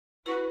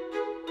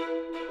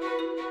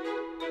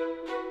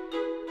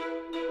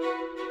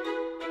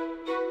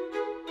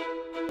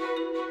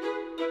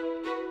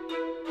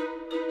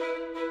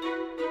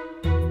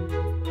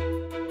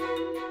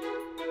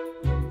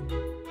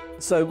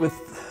So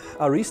with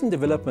our recent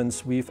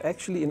developments, we've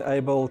actually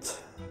enabled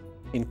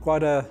in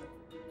quite a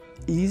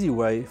easy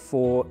way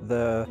for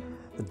the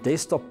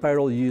desktop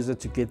payroll user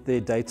to get their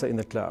data in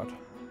the cloud.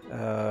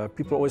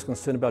 People are always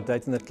concerned about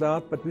data in the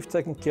cloud, but we've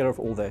taken care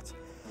of all that.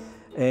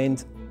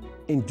 And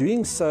in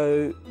doing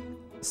so,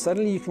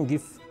 suddenly you can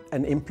give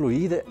an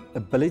employee the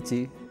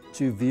ability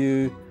to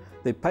view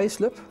their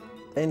payslip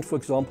and, for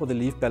example, the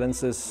leave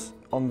balances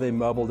on their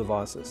mobile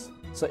devices.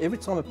 So every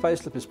time a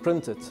payslip is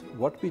printed,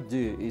 what we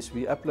do is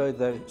we upload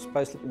the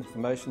payslip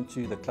information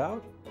to the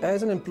cloud.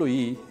 As an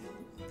employee,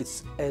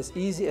 it's as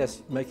easy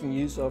as making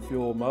use of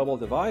your mobile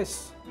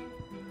device,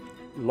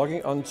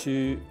 logging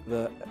onto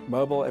the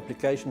mobile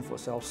application for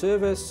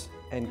self-service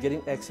and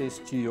getting access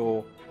to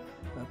your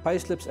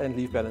payslips and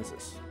leave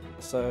balances.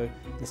 So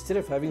instead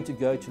of having to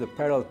go to the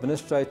payroll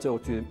administrator or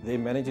to their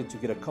manager to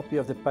get a copy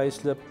of the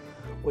payslip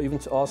or even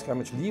to ask how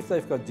much leave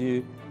they've got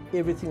due,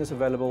 everything is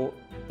available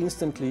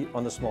instantly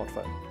on the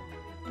smartphone.